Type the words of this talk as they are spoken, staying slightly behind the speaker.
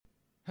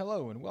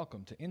Hello and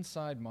welcome to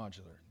Inside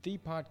Modular, the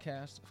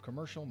podcast of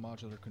commercial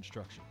modular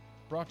construction,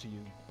 brought to you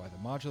by the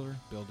Modular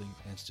Building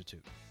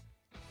Institute.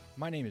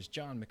 My name is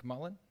John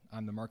McMullen.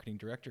 I'm the marketing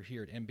director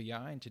here at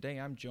MBI, and today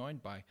I'm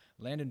joined by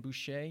Landon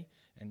Boucher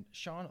and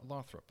Sean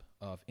Lothrop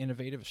of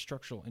Innovative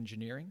Structural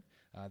Engineering.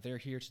 They're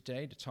here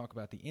today to talk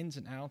about the ins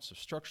and outs of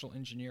structural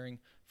engineering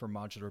for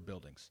modular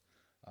buildings.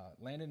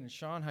 Landon and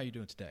Sean, how are you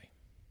doing today?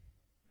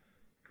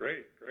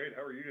 Great.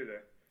 How are you today?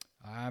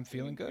 I'm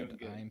feeling good.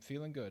 I'm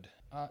feeling good.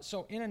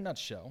 So in a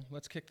nutshell,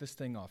 let's kick this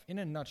thing off. In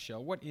a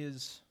nutshell, what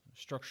is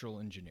structural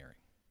engineering?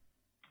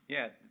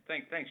 Yeah,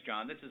 thanks,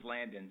 John. This is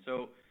Landon.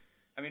 So,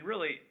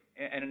 really,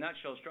 in a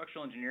nutshell,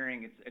 structural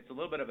engineering, it's a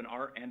little bit of an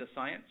art and a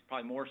science,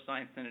 probably more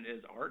science than it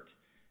is art.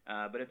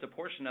 But it's a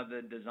portion of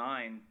the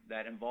design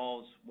that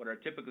involves what are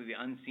typically the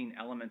unseen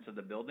elements of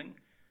the building,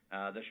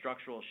 the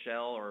structural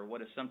shell, or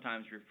what is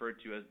sometimes referred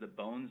to as the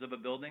bones of a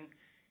building.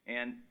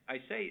 And I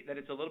say that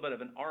it's a little bit of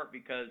an art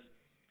because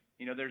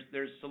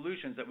there's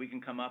solutions that we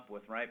can come up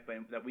with, right? But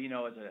that we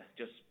know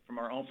just from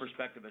our own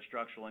perspective as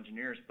structural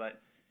engineers.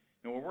 But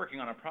we're working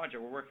on a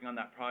project. We're working on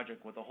that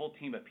project with a whole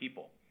team of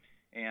people,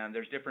 and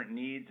there's different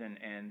needs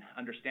and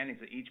understandings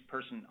that each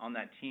person on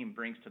that team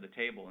brings to the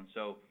table. And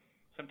so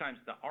sometimes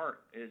the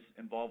art is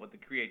involved with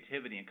the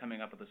creativity and coming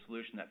up with a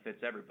solution that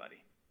fits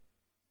everybody.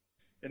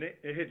 And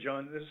hey,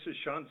 John, this is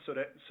Sean. So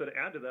to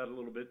add to that a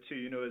little bit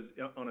too,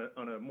 is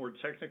on a more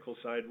technical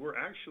side, we're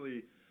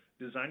actually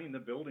designing the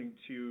building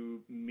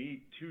to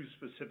meet two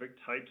specific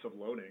types of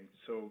loading.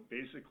 So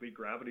basically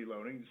gravity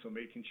loading, so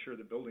making sure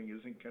the building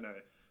isn't going to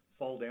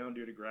fall down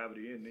due to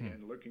gravity and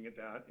looking at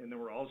that. And then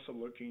we're also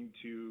looking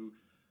to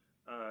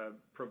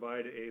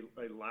provide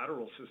a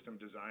lateral system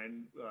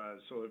design.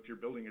 So if your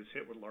building is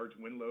hit with large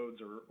wind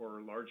loads or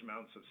large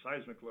amounts of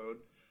seismic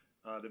load,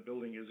 the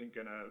building isn't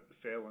going to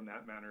fail in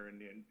that manner and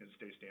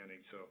stay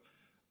standing. So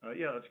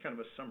that's kind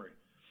of a summary.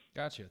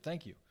 Gotcha.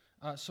 Thank you.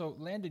 So,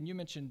 Landon, you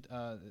mentioned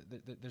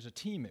that there's a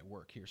team at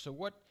work here. So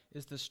what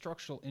is the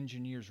structural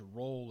engineer's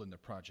role in the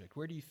project?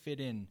 Where do you fit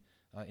in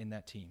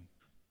that team?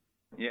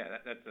 Yeah,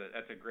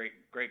 that's a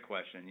great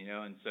question,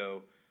 and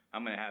so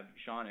I'm going to have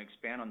Sean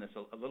expand on this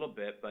a little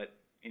bit, but,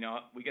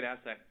 we get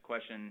asked that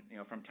question,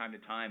 from time to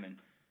time, and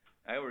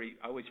I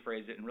always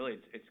phrase it, and really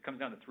it comes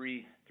down to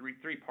three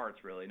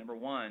parts, really. Number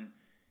one,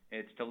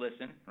 it's to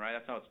listen, right?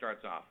 That's how it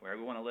starts off, where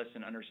we want to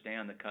listen,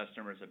 understand the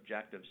customer's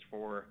objectives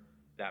for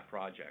that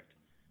project.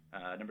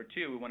 Number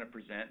two, we want to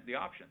present the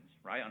options,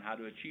 right, on how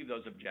to achieve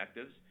those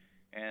objectives.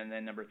 And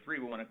then number three,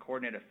 we want to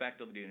coordinate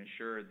effectively to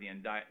ensure the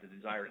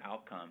desired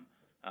outcome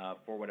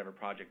for whatever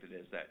project it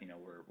is that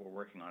we're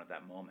working on at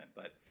that moment.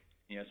 But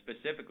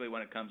specifically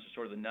when it comes to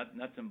sort of the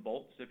nuts and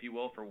bolts, if you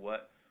will, for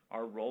what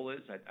our role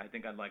is, I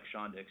think I'd like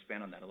Sean to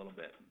expand on that a little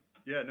bit.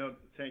 Yeah, no,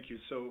 thank you.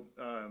 So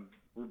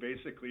we're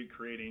basically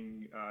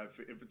creating,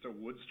 if it's a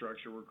wood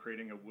structure, we're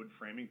creating a wood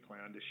framing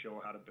plan to show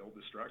how to build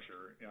the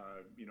structure.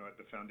 At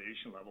the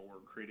foundation level,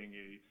 we're creating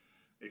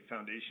a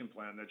foundation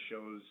plan that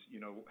shows,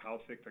 how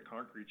thick the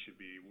concrete should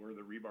be, where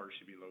the rebar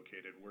should be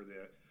located, where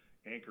the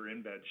anchor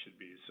embed should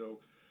be.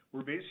 So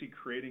we're basically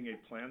creating a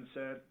plan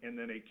set and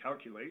then a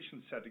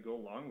calculation set to go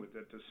along with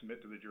it to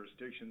submit to the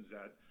jurisdictions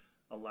that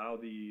allow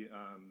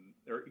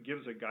or it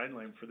gives a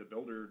guideline for the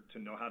builder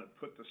to know how to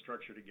put the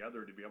structure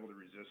together to be able to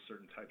resist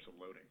certain types of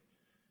loading.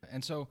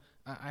 And so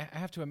I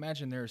have to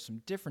imagine there are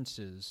some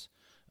differences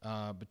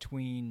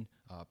between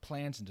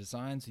plans and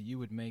designs that you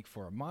would make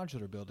for a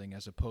modular building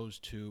as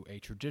opposed to a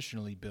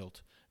traditionally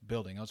built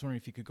building. I was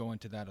wondering if you could go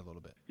into that a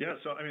little bit. Yeah,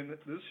 so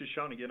this is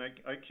Sean again.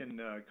 I can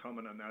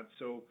comment on that.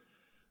 So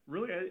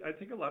really, I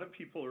think a lot of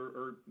people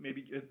are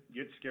maybe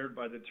get scared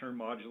by the term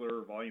modular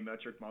or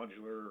volumetric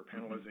modular or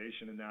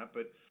panelization and that,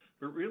 but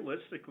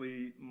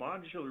realistically,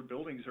 modular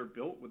buildings are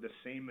built with the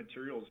same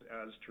materials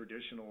as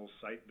traditional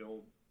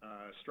site-built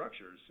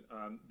structures.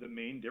 The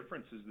main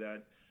difference is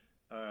that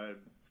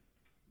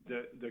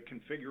the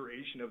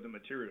configuration of the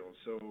materials.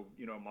 So,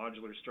 a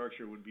modular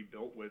structure would be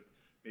built with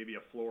maybe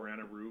a floor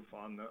and a roof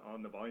on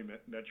the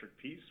volumetric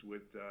piece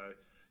with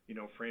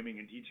framing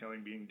and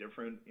detailing being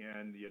different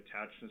and the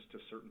attachments to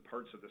certain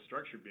parts of the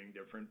structure being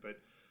different.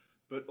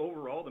 But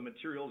overall, the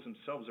materials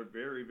themselves are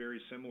very,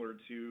 very similar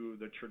to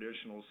the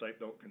traditional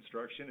site-built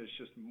construction. It's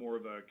just more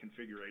of a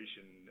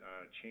configuration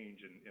change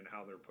in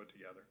how they're put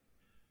together.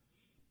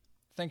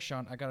 Thanks,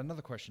 Sean. I got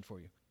another question for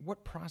you.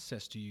 What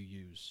process do you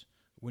use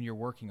when you're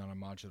working on a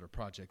modular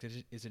project?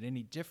 Is it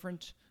any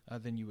different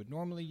than you would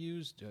normally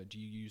use? Do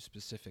you use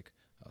specific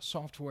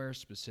software,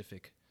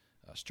 specific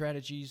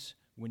strategies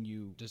when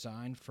you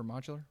design for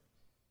modular?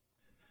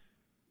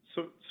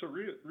 So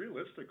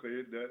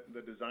realistically,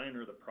 the design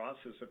or the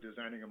process of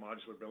designing a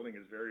modular building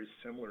is very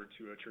similar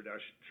to a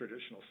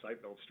traditional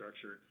site-built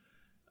structure.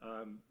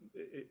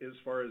 As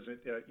far as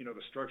the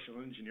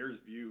structural engineer's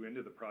view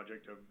into the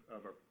project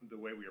of the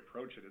way we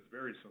approach it, it's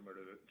very similar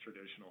to the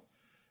traditional.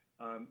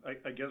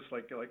 I guess,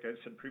 like I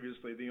said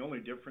previously, the only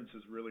difference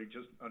is really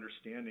just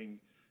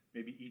understanding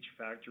maybe each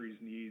factory's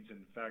needs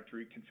and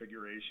factory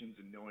configurations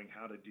and knowing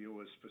how to deal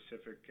with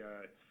specific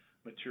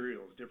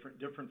materials.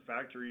 Different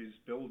factories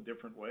build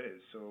different ways.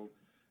 So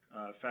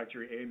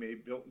Factory A may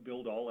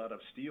build all out of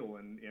steel,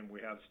 and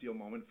we have steel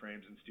moment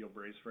frames and steel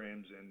brace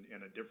frames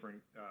and a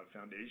different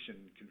foundation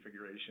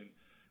configuration.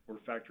 Where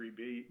Factory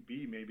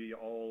B may be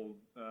all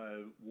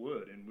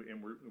wood,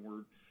 and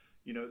we're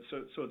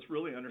so it's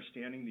really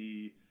understanding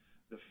the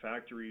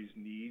factory's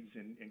needs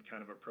and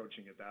kind of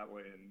approaching it that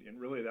way, and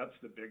really that's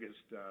the biggest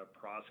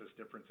process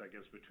difference, I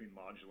guess, between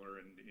modular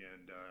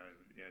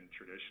and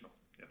traditional.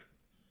 Yeah.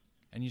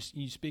 And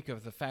you speak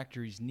of the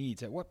factory's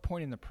needs. At what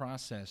point in the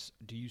process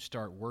do you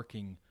start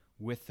working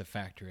with the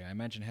factory? I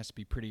imagine it has to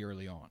be pretty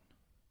early on.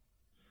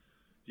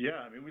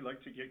 Yeah, I mean, we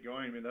like to get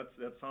going. I mean,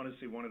 that's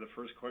honestly one of the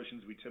first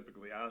questions we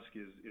typically ask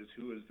is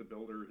who is the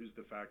builder, who's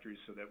the factory,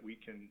 so that we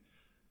can,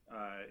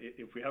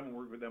 if we haven't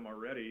worked with them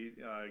already,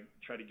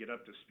 try to get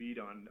up to speed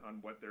on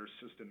what their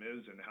system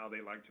is and how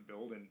they like to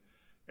build. And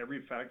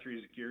every factory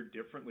is geared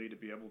differently to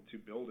be able to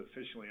build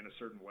efficiently in a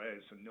certain way.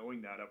 So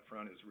knowing that up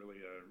front is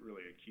really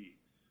a key.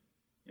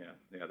 Yeah,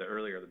 the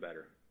earlier the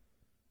better.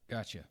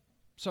 Gotcha.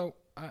 So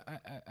I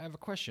have a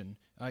question.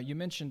 You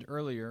mentioned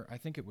earlier, I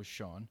think it was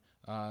Sean,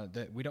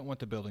 that we don't want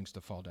the buildings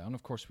to fall down.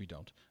 Of course we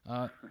don't.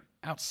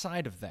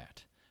 Outside of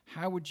that,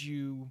 how would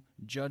you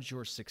judge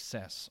your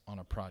success on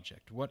a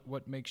project? What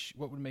would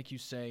make you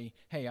say,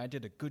 hey, I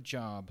did a good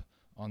job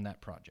on that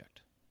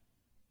project?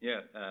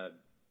 Yeah.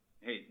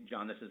 Hey,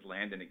 John, this is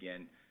Landon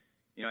again.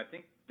 I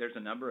think there's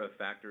a number of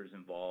factors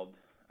involved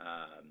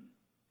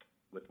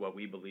with what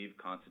we believe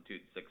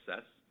constitutes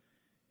success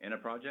in a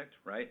project,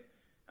 right?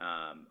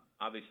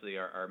 Obviously,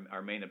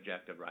 our main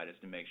objective, right, is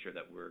to make sure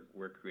that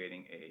we're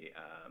creating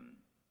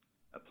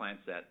a plan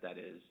set that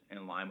is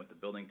in line with the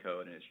building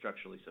code and is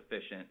structurally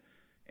sufficient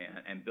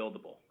and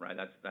buildable, right?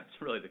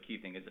 That's really the key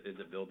thing, is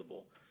it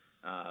buildable?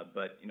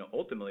 But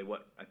ultimately,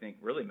 what I think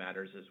really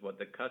matters is what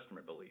the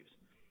customer believes.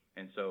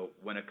 And so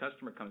when a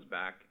customer comes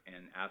back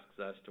and asks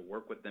us to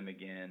work with them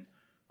again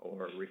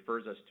or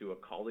refers us to a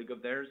colleague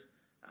of theirs,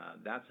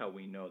 that's how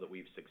we know that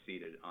we've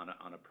succeeded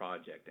on a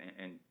project.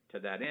 And to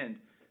that end,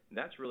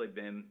 that's really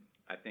been,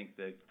 I think,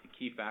 the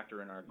key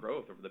factor in our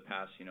growth over the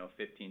past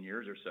 15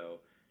 years or so,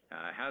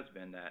 has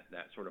been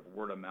that sort of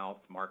word of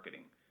mouth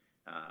marketing.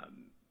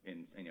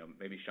 And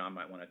maybe Sean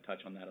might want to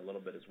touch on that a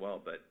little bit as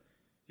well. But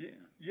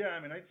yeah,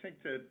 I mean, I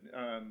think that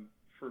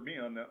for me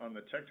on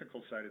the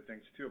technical side of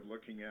things too, of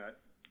looking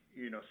at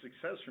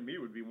success for me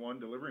would be, one,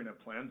 delivering a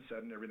plan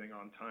set and everything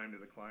on time to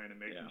the client and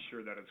making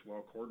sure that it's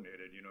well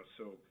coordinated.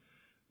 So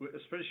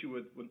especially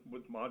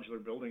with modular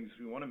buildings,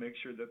 we want to make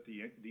sure that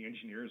the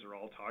engineers are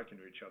all talking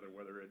to each other,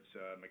 whether it's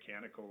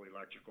mechanical,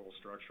 electrical,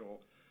 structural.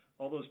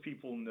 All those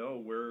people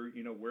know where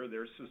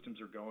their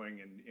systems are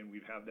going, and we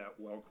have that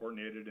well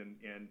coordinated,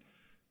 and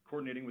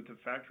coordinating with the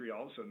factory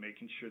also,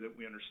 making sure that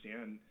we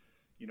understand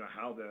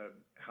how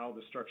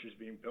the structure is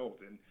being built.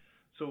 And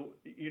so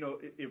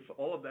if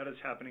all of that is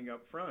happening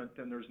up front,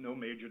 then there's no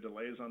major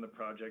delays on the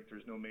project,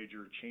 there's no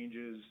major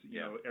changes.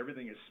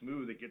 Everything is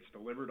smooth, it gets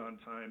delivered on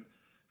time.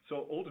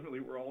 So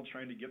ultimately, we're all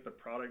trying to get the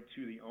product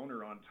to the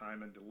owner on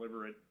time and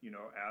deliver it,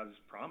 as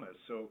promised.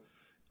 So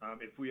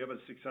if we have a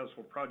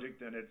successful project,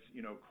 then it's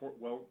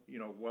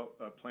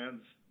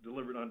plans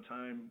delivered on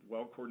time,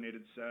 well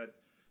coordinated set,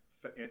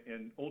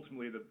 and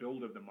ultimately the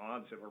build of the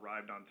mods have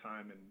arrived on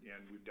time,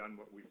 and we've done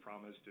what we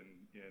promised,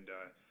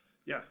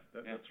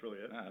 that's really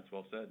it. That's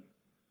well said.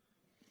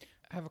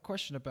 I have a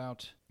question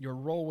about your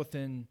role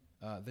within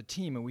the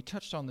team, and we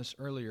touched on this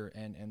earlier,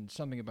 and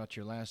something about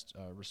your last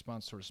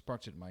response sort of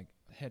sparked it in my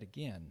head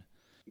again.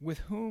 With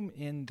whom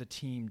in the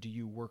team do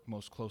you work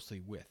most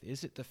closely with?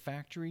 Is it the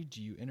factory?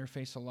 Do you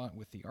interface a lot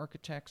with the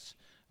architects?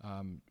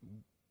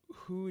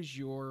 Who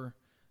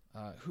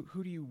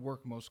do you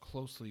work most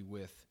closely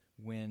with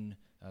when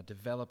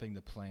developing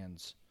the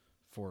plans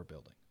for a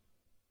building?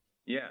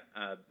 Yeah,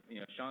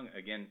 Sean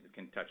again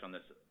can touch on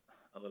this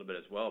a little bit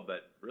as well,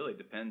 but really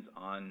depends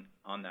on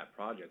that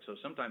project. So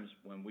sometimes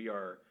when we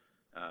are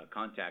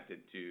contacted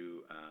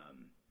to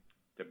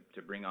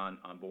bring on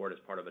board as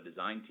part of a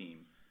design team,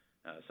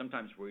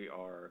 sometimes we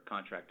are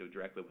contracted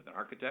directly with an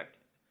architect,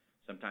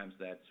 sometimes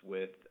that's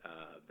with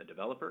the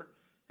developer,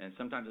 and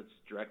sometimes it's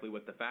directly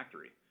with the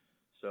factory.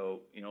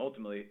 So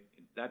ultimately,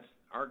 that's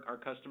our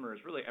customer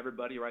is really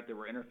everybody, right, that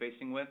we're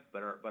interfacing with,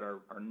 but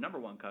our number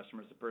one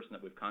customer is the person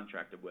that we've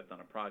contracted with on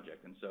a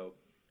project. And so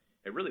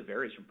it really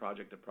varies from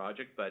project to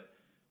project, but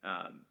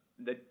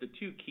the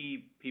two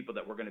key people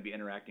that we're going to be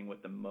interacting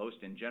with the most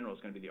in general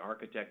is going to be the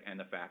architect and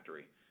the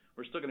factory.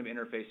 We're still going to be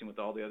interfacing with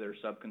all the other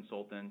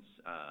sub-consultants,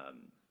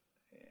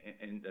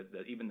 and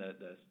even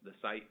the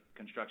site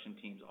construction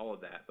teams, all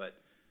of that. But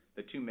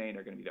the two main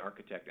are going to be the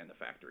architect and the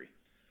factory.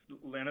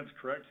 Landon's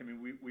correct. I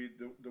mean,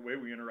 the way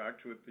we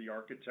interact with the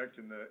architect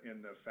and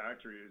the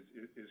factory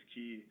is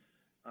key.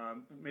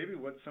 Maybe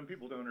what some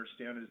people don't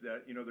understand is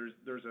that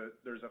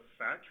there's a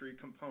factory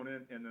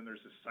component, and then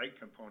there's a site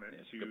component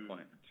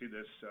to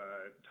this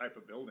type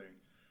of building,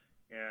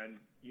 and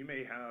we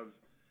may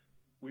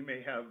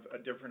have a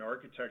different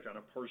architect on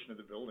a portion of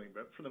the building,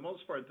 but for the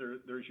most part,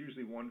 there's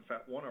usually one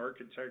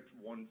architect,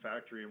 one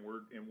factory, and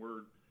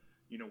we're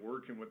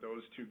working with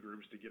those two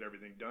groups to get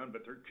everything done.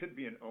 But there could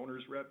be an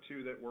owner's rep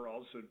too that we're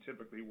also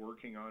typically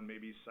working on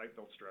maybe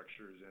site-built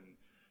structures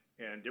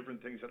and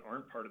different things that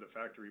aren't part of the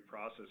factory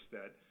process.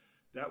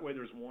 That way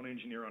there's one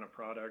engineer on a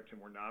product and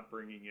we're not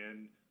bringing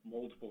in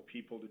multiple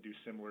people to do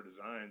similar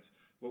designs.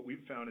 What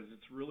we've found is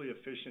it's really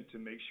efficient to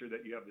make sure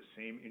that you have the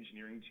same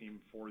engineering team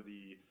for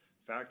the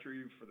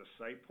factory, for the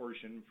site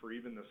portion, for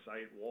even the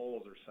site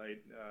walls or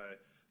site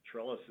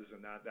trellises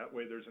and that. That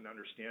way there's an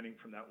understanding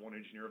from that one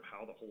engineer of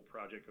how the whole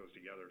project goes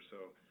together. So,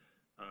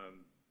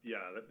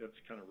 that's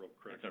kind of real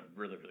quick. That's a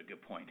really, really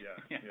good point.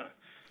 Yeah.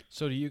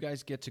 So do you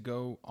guys get to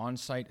go on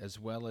site as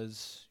well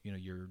as,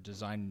 your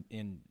design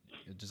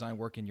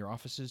work in your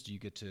offices? Do you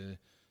get to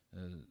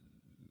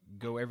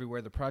go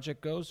everywhere the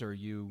project goes, or are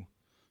you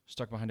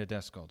stuck behind a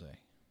desk all day?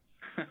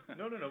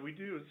 No, we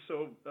do.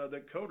 So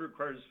the code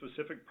requires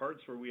specific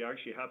parts where we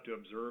actually have to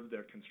observe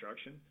the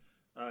construction.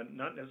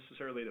 Not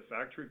necessarily the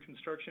factory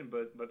construction,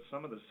 but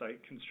some of the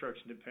site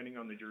construction, depending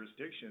on the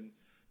jurisdiction,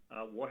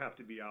 we'll have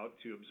to be out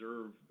to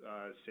observe,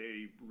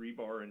 say,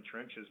 rebar and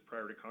trenches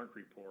prior to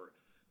concrete pour,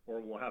 or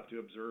we'll have to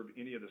observe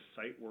any of the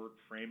site work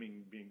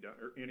framing being done,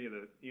 or any of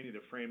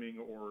the framing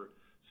or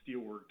steel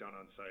work done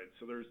on site.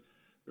 So there's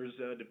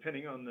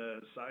depending on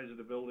the size of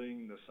the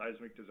building, the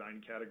seismic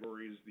design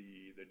categories,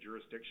 the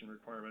jurisdiction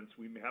requirements,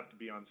 we may have to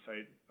be on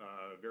site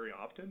very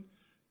often.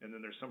 And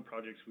then there's some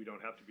projects we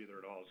don't have to be there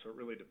at all. So it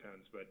really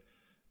depends. But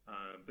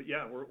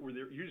yeah, we're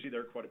there, usually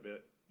there quite a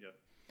bit. Yeah.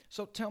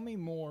 So tell me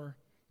more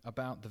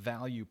about the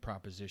value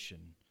proposition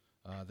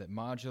that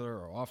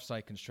modular or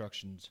off-site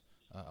constructions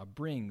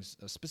brings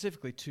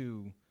specifically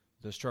to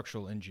the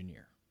structural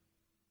engineer.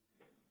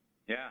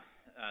 Yeah,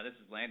 this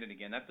is Landon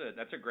again.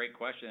 That's a great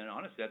question, and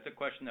honestly, that's a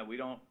question that we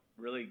don't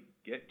really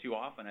get too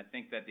often. I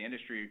think that the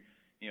industry,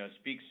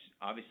 speaks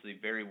obviously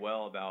very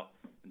well about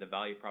the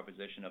value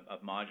proposition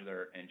of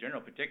modular in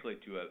general, particularly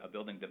to a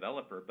building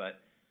developer. But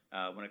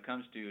when it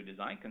comes to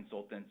design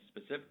consultants,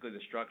 specifically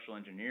the structural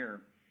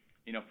engineer,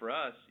 for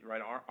us,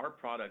 right, our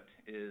product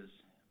is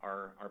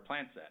our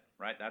plan set,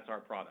 right? That's our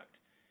product.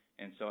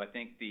 And so I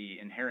think the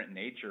inherent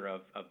nature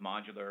of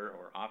modular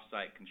or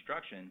off-site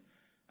construction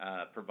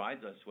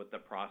provides us with the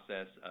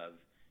process of,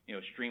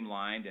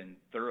 streamlined and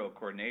thorough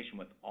coordination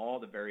with all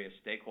the various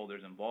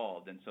stakeholders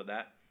involved. And so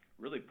that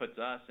really puts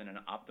us in an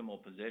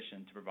optimal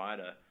position to provide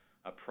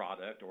a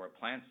product or a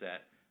plan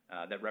set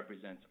that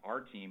represents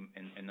our team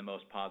in the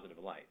most positive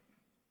light.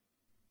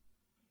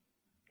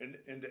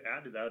 And to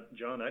add to that,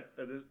 John,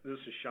 this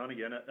is Sean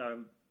again.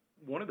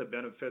 One of the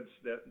benefits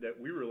that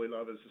we really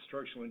love as a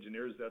structural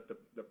engineer is that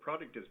the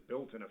product is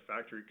built in a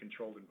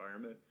factory-controlled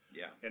environment.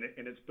 Yeah.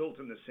 And it's built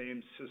in the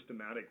same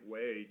systematic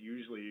way,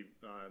 usually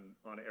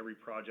on every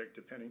project,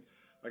 depending.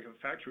 Like a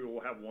factory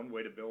will have one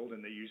way to build,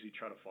 and they usually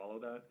try to follow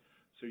that.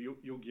 So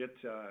you'll get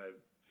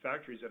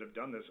factories that have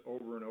done this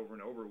over and over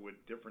and over with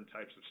different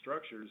types of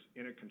structures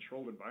in a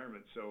controlled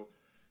environment. So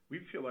we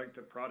feel like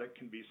the product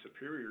can be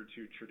superior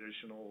to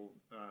traditional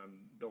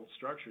built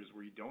structures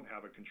where you don't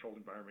have a controlled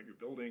environment you're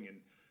building,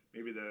 and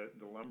maybe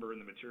the lumber and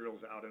the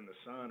materials out in the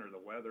sun or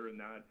the weather and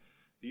that.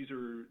 These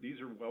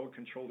are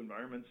well-controlled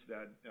environments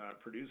that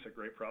produce a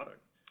great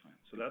product.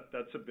 So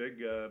that's a big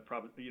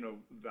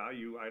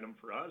value item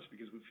for us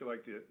because we feel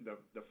like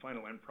the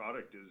final end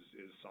product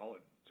is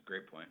solid. It's a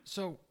great point.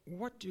 So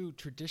what do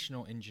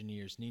traditional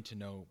engineers need to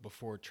know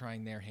before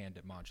trying their hand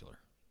at modular?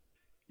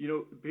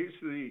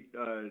 Basically,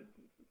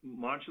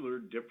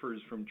 modular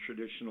differs from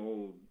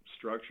traditional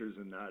structures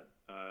in that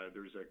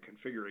there's a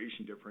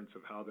configuration difference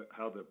of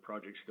how the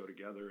projects go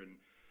together.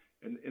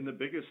 And the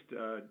biggest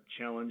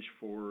challenge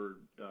for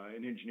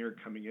an engineer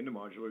coming into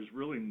modular is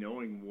really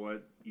knowing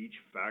what each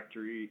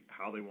factory,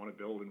 how they want to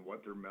build and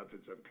what their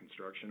methods of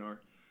construction are.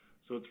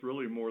 So it's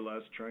really more or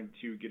less trying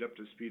to get up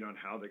to speed on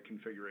how the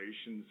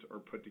configurations are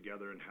put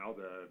together and how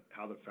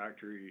the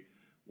factory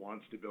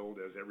wants to build,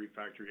 as every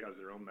factory has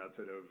their own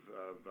method of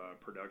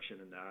production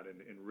and that,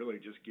 and really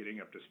just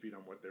getting up to speed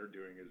on what they're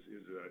doing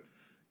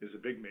is a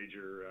big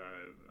major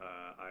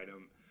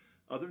item.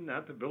 Other than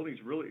that, the buildings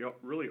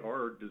really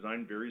are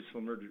designed very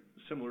similar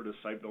to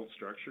site-built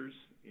structures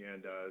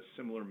and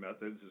similar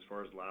methods as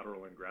far as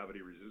lateral and gravity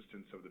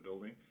resistance of the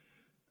building.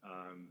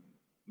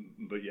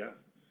 But yeah.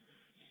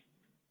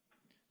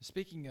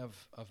 Speaking of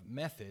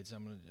methods,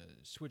 I'm going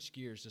to switch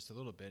gears just a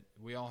little bit.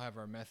 We all have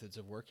our methods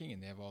of working,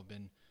 and they have all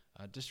been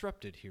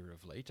disrupted here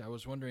of late. I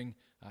was wondering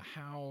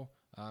how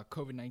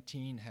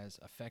COVID-19 has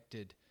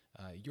affected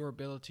your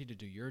ability to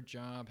do your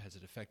job. Has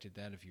it affected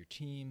that of your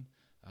team?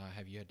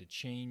 Have you had to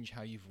change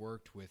how you've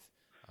worked with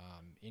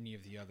any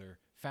of the other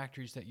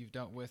factories that you've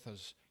dealt with? I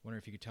was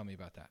wondering if you could tell me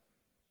about that.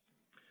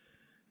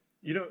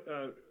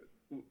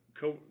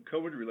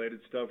 COVID-related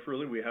stuff,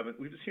 really, we've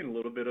seen a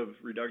little bit of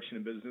reduction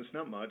in business,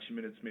 not much. I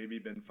mean, it's maybe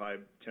been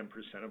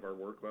 5-10% of our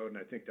workload, and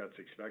I think that's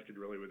expected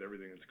really with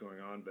everything that's going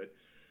on.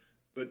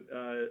 But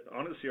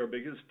honestly, our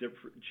biggest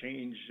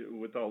change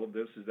with all of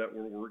this is that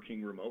we're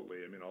working remotely.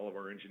 I mean, all of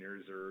our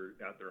engineers are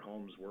at their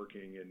homes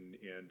working, and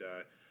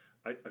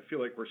I feel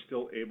like we're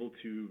still able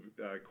to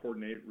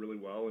coordinate really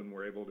well, and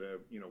we're able to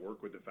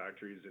work with the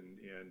factories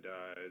and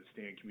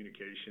stay in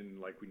communication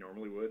like we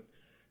normally would.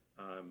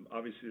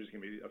 Obviously, there's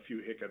going to be a few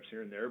hiccups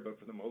here and there, but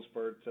for the most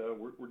part,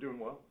 we're doing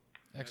well.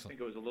 Excellent. I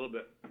think it was a little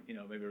bit,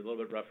 maybe a little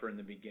bit rougher in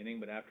the beginning,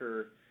 but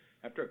after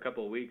a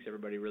couple of weeks,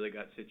 everybody really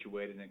got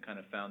situated and kind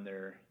of found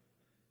their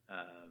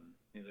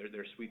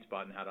sweet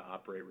spot in how to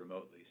operate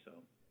remotely. So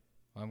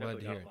I'm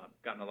glad to hear it.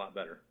 Gotten a lot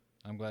better.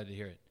 I'm glad to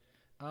hear it.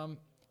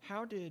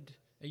 How did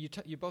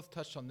you both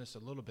touched on this a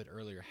little bit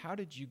earlier? How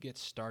did you get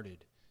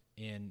started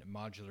in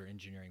modular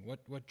engineering?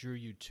 What drew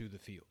you to the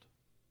field?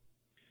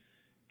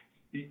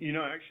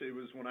 Actually, it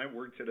was when I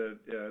worked at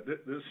this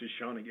is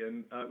Sean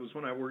again. It was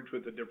when I worked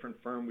with a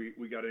different firm.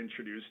 We got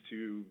introduced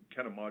to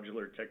kind of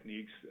modular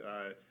techniques.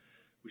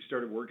 We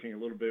started working a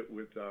little bit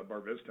with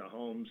Bar Vista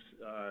Homes,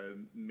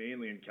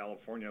 mainly in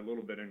California, a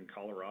little bit in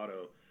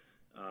Colorado.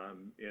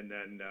 And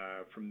then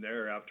from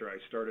there, after I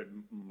started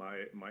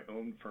my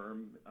own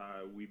firm,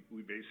 we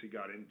basically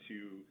got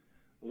into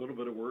a little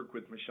bit of work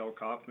with Michelle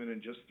Kaufman, and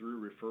just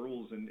through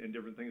referrals and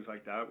different things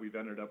like that, we've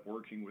ended up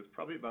working with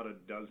probably about a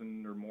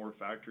dozen or more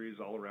factories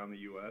all around the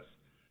U.S.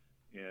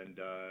 And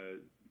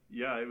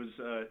it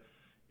was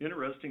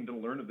interesting to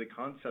learn of the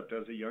concept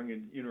as a young,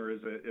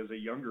 as a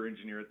younger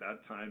engineer at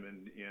that time,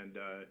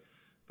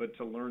 but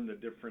to learn the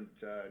different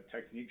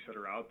techniques that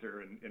are out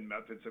there and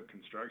methods of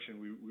construction,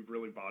 we've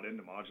really bought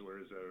into modular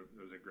as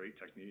a great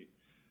technique.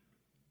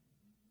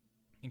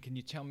 And can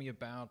you tell me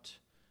about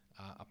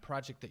a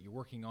project that you're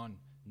working on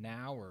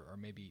now, or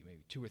maybe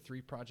two or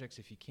three projects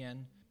if you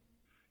can?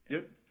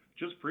 Yep.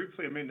 Just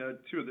briefly,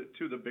 two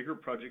of the bigger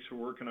projects we're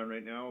working on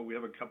right now. We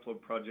have a couple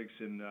of projects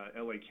in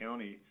LA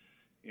County,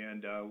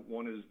 and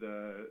one is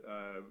the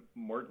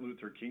Martin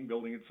Luther King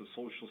building. It's a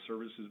social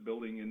services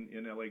building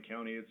in LA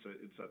County.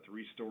 It's a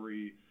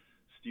 3-story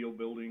steel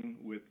building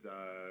with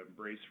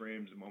brace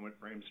frames, moment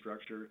frame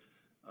structure,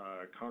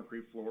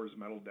 concrete floors,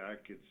 metal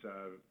deck. It's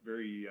a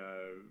very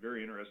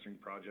interesting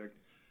project.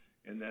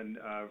 And then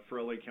for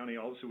LA County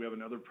also, we have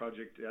another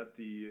project at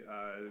the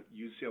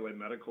UCLA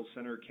Medical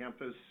Center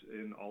campus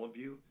in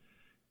Oliveview.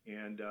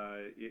 And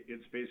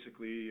it's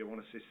basically, I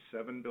want to say,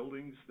 7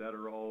 buildings that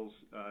are all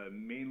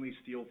mainly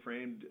steel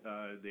framed.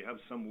 They have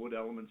some wood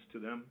elements to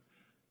them,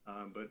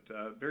 but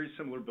very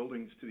similar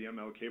buildings to the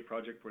MLK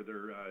project, where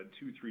they're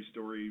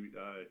 2-3-story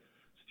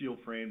steel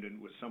framed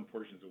and with some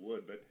portions of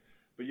wood. But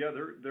yeah,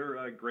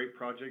 they're great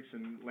projects.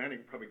 And Landon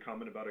can probably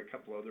comment about a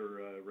couple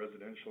other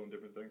residential and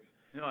different things.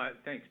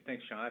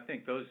 Thanks, Sean. I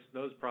think those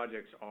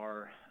projects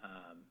are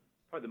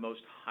probably the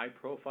most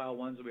high-profile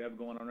ones that we have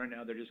going on right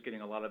now. They're just getting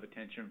a lot of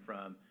attention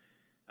from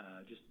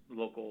just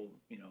local,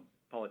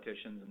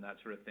 politicians and that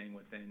sort of thing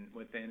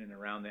within and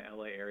around the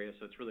LA area.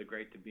 So it's really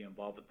great to be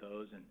involved with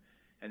those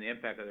and the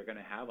impact that they're going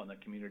to have on the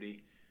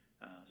community.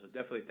 So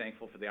definitely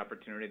thankful for the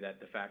opportunity that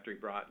the factory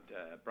brought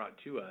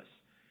to us.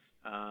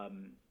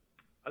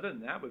 Other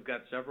than that, we've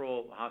got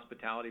several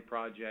hospitality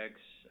projects,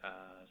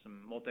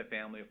 some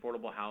multifamily,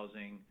 affordable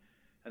housing,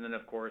 and then,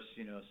 of course,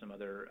 some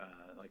other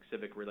like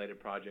civic-related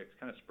projects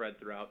kind of spread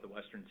throughout the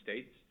western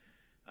states.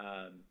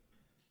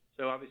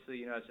 So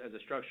obviously, as a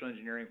structural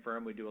engineering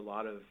firm, we do a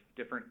lot of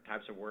different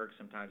types of work.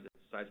 Sometimes it's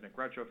seismic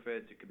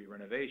retrofits, it could be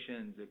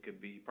renovations, it could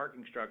be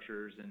parking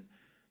structures, and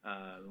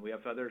we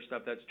have other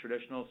stuff that's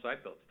traditional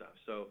site-built stuff.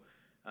 So,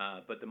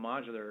 but the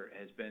modular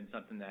has been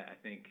something that I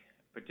think,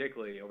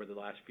 particularly over the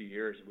last few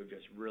years, we've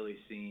just really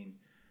seen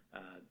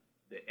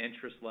the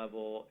interest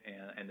level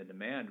and the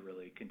demand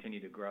really continue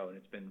to grow, and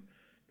it's been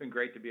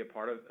great to be a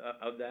part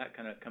of that,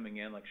 kind of coming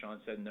in, like Sean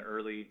said, in the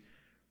early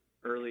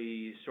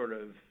sort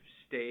of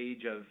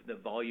stage of the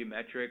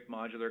volumetric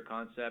modular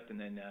concept, and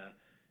then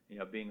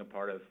being a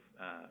part of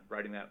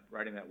riding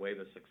that wave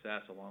of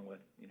success along with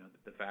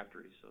the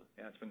factories. So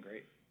yeah, it's been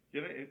great.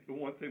 Yeah,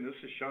 one thing, this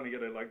is Sean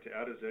again, I'd like to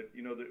add is that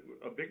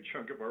a big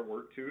chunk of our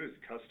work too is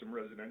custom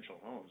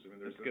residential homes.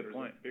 There's a big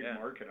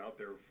market out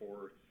there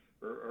for,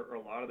 or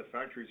a lot of the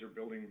factories are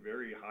building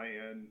very high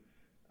end.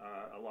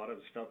 A lot of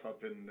stuff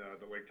up in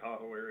the Lake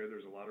Tahoe area.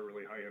 There's a lot of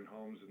really high end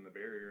homes in the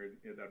Bay Area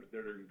that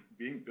are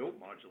being built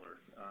modular.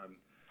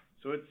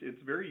 So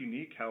it's very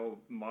unique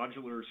how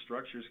modular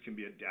structures can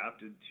be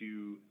adapted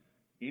to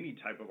any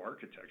type of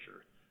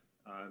architecture.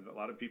 A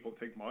lot of people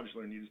think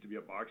modular needs to be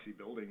a boxy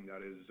building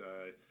that is,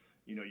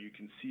 you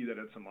can see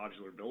that it's a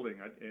modular building.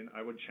 And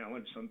I would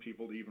challenge some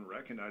people to even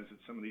recognize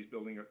that some of these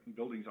buildings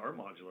are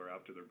modular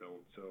after they're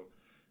built. So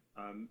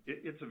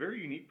it's a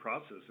very unique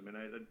process.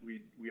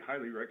 We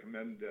highly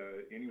recommend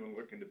anyone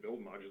looking to build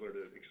modular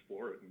to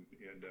explore it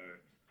and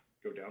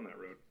go down that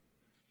road.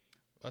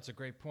 That's a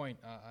great point.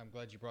 I'm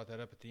glad you brought that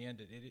up at the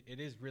end. It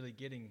is really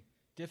getting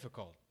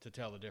difficult to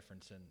tell the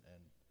difference, and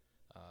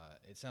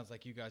it sounds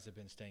like you guys have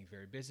been staying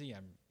very busy.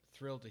 I'm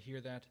thrilled to hear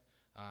that.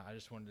 I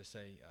just wanted to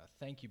say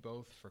thank you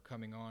both for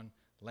coming on,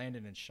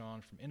 Landon and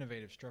Sean from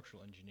Innovative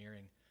Structural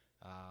Engineering.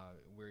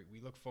 We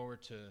look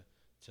forward to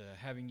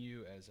having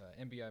you as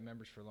MBI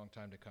members for a long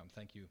time to come.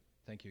 Thank you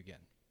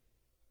again.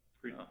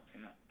 Oh,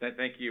 yeah.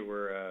 Thank you.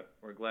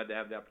 We're glad to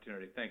have the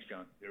opportunity. Thanks,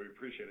 John. Yeah, we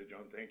appreciate it,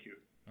 John. Thank you.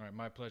 All right,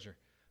 my pleasure.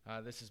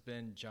 This has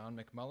been John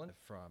McMullen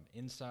from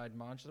Inside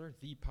Modular,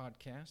 the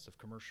podcast of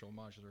commercial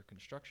modular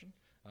construction,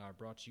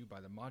 brought to you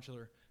by the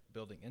Modular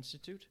Building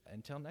Institute.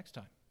 Until next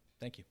time,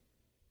 thank you.